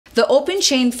The open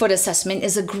chain foot assessment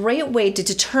is a great way to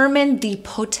determine the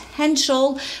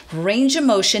potential range of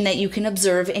motion that you can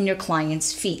observe in your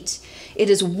client's feet. It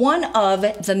is one of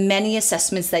the many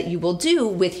assessments that you will do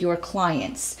with your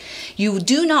clients. You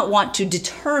do not want to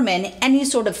determine any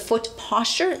sort of foot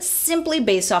posture simply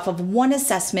based off of one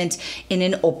assessment in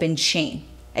an open chain.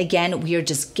 Again, we are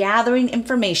just gathering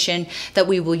information that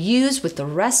we will use with the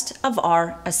rest of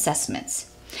our assessments.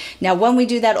 Now, when we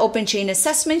do that open chain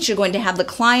assessment, you're going to have the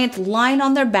client lying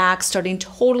on their back, starting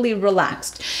totally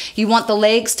relaxed. You want the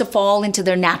legs to fall into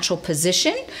their natural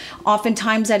position.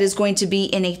 Oftentimes, that is going to be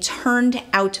in a turned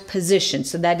out position.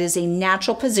 So that is a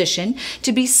natural position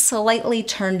to be slightly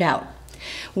turned out.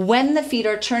 When the feet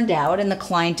are turned out and the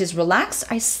client is relaxed,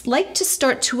 I like to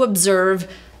start to observe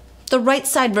the right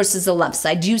side versus the left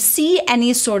side. Do you see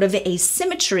any sort of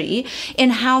asymmetry in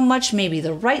how much maybe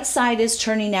the right side is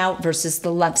turning out versus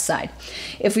the left side?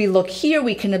 If we look here,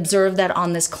 we can observe that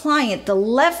on this client, the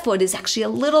left foot is actually a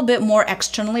little bit more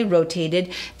externally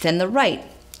rotated than the right.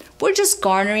 We're just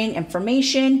garnering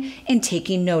information and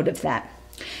taking note of that.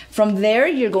 From there,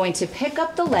 you're going to pick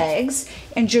up the legs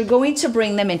and you're going to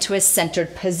bring them into a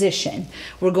centered position.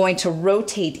 We're going to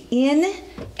rotate in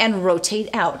and rotate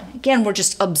out. Again, we're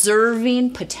just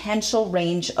observing potential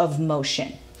range of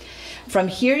motion. From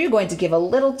here, you're going to give a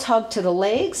little tug to the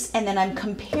legs, and then I'm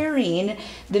comparing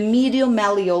the medial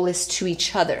malleolus to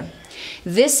each other.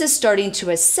 This is starting to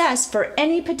assess for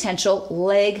any potential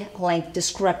leg length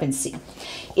discrepancy.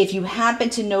 If you happen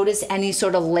to notice any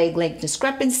sort of leg length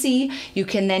discrepancy, you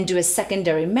can then do a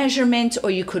secondary measurement,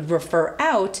 or you could refer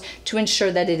out to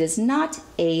ensure that it is not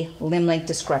a limb length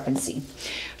discrepancy.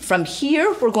 From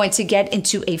here, we're going to get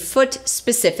into a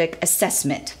foot-specific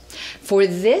assessment. For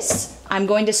this, I'm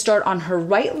going to start on her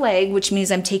right leg, which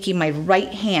means I'm taking my right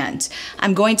hand.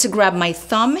 I'm going to grab my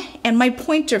thumb and my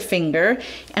pointer finger,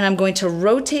 and I'm going to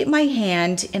rotate my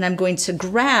hand, and I'm going to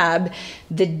grab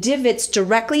the divots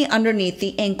directly underneath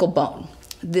the ankle bone.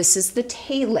 This is the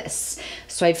talus.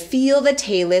 So I feel the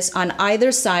talus on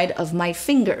either side of my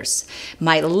fingers.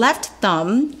 My left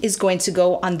thumb is going to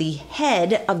go on the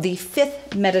head of the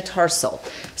fifth metatarsal.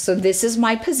 So this is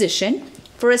my position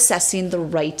for assessing the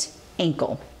right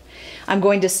ankle. I'm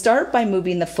going to start by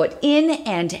moving the foot in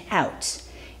and out.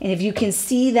 And if you can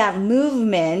see that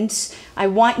movement, I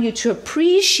want you to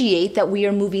appreciate that we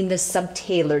are moving the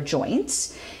subtalar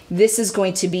joints. This is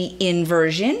going to be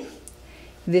inversion.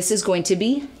 This is going to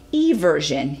be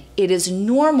eversion. It is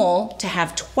normal to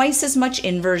have twice as much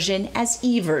inversion as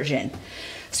eversion.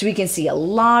 So we can see a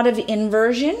lot of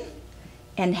inversion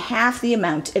and half the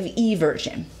amount of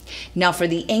eversion. Now for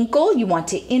the ankle, you want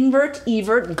to invert,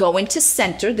 evert, go into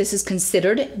center. This is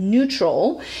considered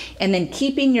neutral. And then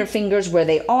keeping your fingers where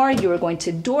they are, you are going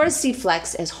to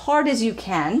dorsiflex as hard as you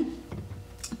can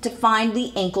to find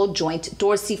the ankle joint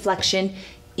dorsiflexion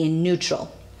in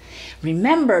neutral.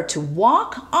 Remember, to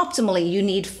walk optimally, you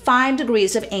need 5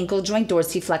 degrees of ankle joint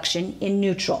dorsiflexion in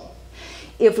neutral.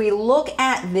 If we look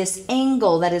at this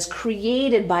angle that is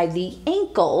created by the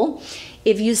ankle,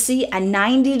 if you see a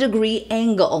 90-degree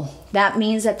angle, that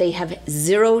means that they have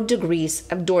 0 degrees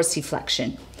of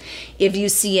dorsiflexion. If you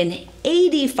see an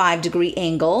 85-degree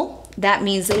angle, that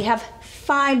means they have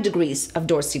 5 degrees of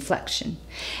dorsiflexion.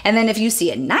 And then if you see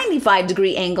a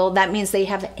 95-degree angle, that means they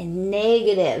have a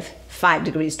negative 5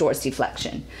 degrees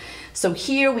dorsiflexion. So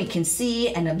here we can see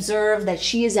and observe that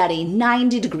she is at a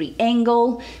 90-degree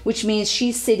angle, which means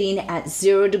she's sitting at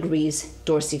 0 degrees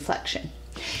dorsiflexion.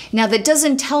 Now that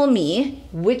doesn't tell me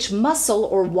which muscle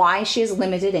or why she has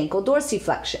limited ankle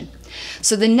dorsiflexion.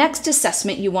 So the next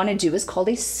assessment you want to do is called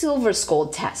a silver skull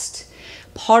test.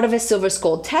 Part of a silver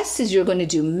skull test is you're going to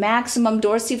do maximum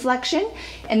dorsiflexion,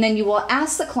 and then you will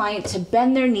ask the client to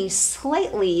bend their knees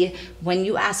slightly when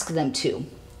you ask them to.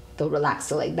 They'll relax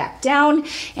the leg back down,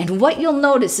 and what you'll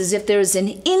notice is if there's an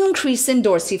increase in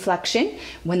dorsiflexion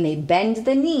when they bend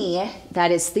the knee,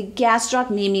 that is the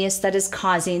gastrocnemius that is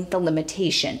causing the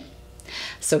limitation.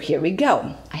 So here we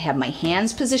go. I have my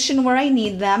hands positioned where I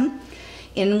need them.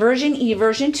 Inversion,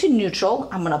 eversion to neutral.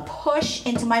 I'm going to push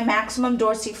into my maximum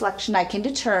dorsiflexion I can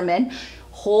determine,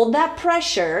 hold that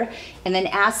pressure, and then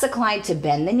ask the client to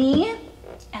bend the knee,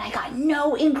 and I got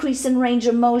no increase in range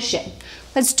of motion.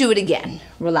 Let's do it again.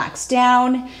 Relax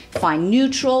down, find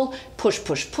neutral, push,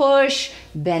 push, push,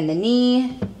 bend the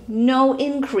knee, no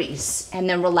increase, and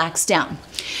then relax down.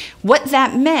 What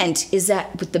that meant is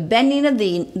that with the bending of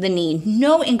the knee,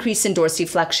 no increase in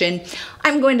dorsiflexion,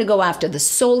 I'm going to go after the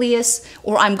soleus,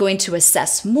 or I'm going to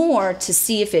assess more to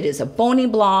see if it is a bony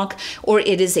block or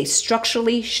it is a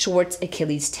structurally short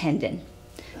Achilles tendon.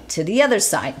 To the other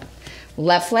side,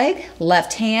 left leg,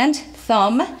 left hand,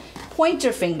 thumb,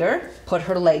 pointer finger, put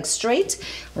her leg straight.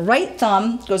 Right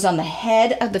thumb goes on the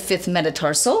head of the 5th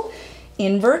metatarsal.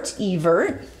 Invert,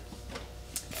 evert.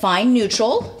 Find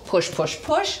neutral, push, push,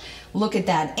 push. Look at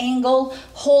that angle.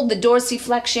 Hold the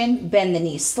dorsiflexion, bend the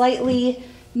knee slightly.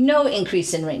 No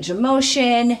increase in range of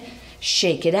motion.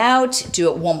 Shake it out. Do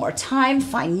it one more time.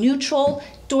 Find neutral,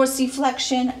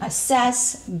 dorsiflexion,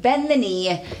 assess, bend the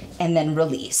knee, and then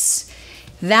release.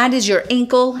 That is your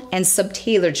ankle and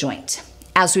subtalar joint.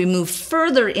 As we move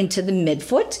further into the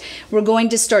midfoot, we're going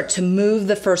to start to move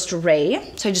the first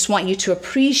ray. So I just want you to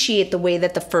appreciate the way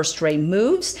that the first ray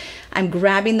moves. I'm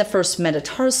grabbing the first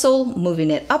metatarsal,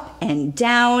 moving it up and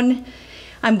down.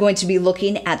 I'm going to be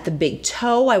looking at the big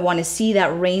toe. I want to see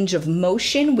that range of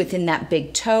motion within that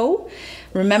big toe.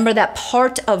 Remember that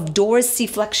part of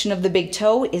dorsiflexion of the big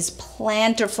toe is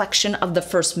plantar flexion of the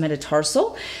first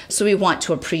metatarsal. So we want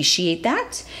to appreciate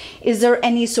that. Is there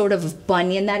any sort of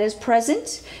bunion that is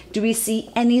present? Do we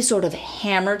see any sort of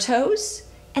hammer toes?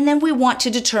 And then we want to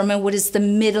determine what is the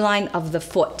midline of the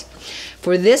foot.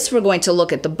 For this, we're going to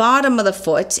look at the bottom of the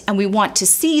foot, and we want to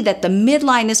see that the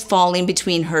midline is falling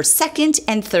between her 2nd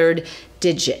and 3rd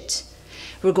digit.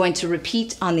 We're going to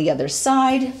repeat on the other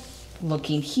side,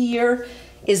 looking here.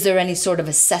 Is there any sort of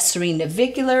accessory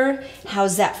navicular?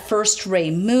 How's that first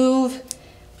ray move?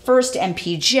 First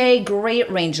MPJ, great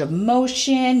range of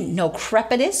motion. No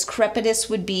crepitus. Crepitus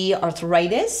would be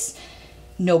arthritis.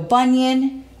 No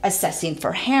bunion. Assessing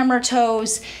for hammer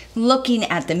toes, looking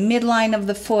at the midline of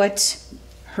the foot.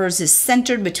 Hers is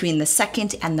centered between the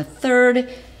 2nd and the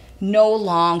 3rd. No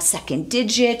long 2nd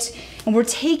digit. And we're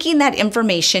taking that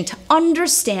information to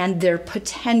understand their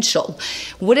potential.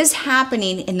 What is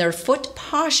happening in their foot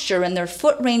posture and their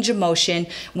foot range of motion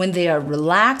when they are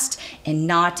relaxed and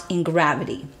not in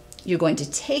gravity. You're going to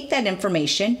take that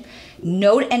information,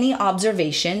 note any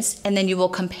observations, and then you will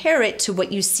compare it to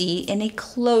what you see in a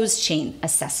closed chain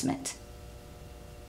assessment.